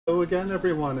Hello again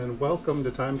everyone, and welcome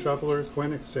to Time Traveler's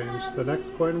Coin Exchange. The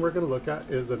next coin we're going to look at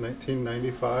is a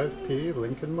 1995 P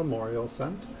Lincoln Memorial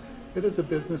Cent. It is a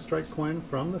business strike coin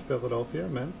from the Philadelphia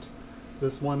Mint.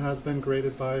 This one has been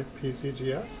graded by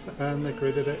PCGS, and they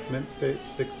graded it mint state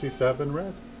 67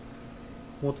 red.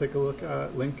 We'll take a look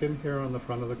at Lincoln here on the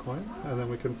front of the coin, and then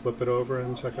we can flip it over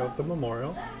and check out the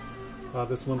memorial.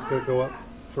 This one's going to go up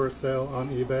for sale on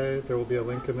eBay. There will be a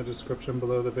link in the description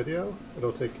below the video.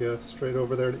 It'll take you straight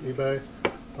over there to eBay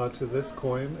to this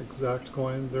coin, exact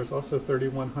coin. There's also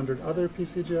 3,100 other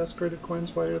PCGS graded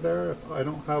coins while you're there. If I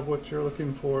don't have what you're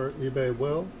looking for, eBay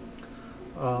will.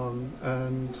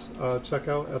 Check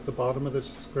out at the bottom of the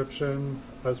description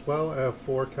as well. I have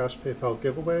 4 cash PayPal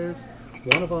giveaways.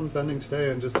 One of them's ending today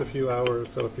in just a few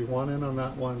hours, so if you want in on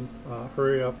that one,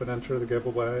 hurry up and enter the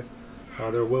giveaway.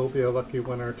 There will be a lucky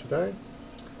winner today.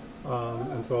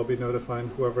 And so I'll be notifying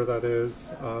whoever that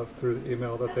is through the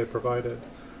email that they provided.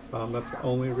 That's the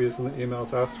only reason the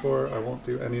email's asked for. I won't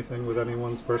do anything with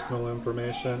anyone's personal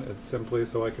information. It's simply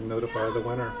so I can notify the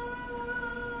winner.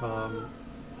 A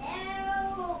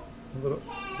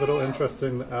little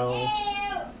interesting, the L.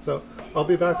 So I'll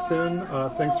be back soon.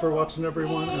 Thanks for watching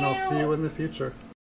everyone, and I'll see you in the future.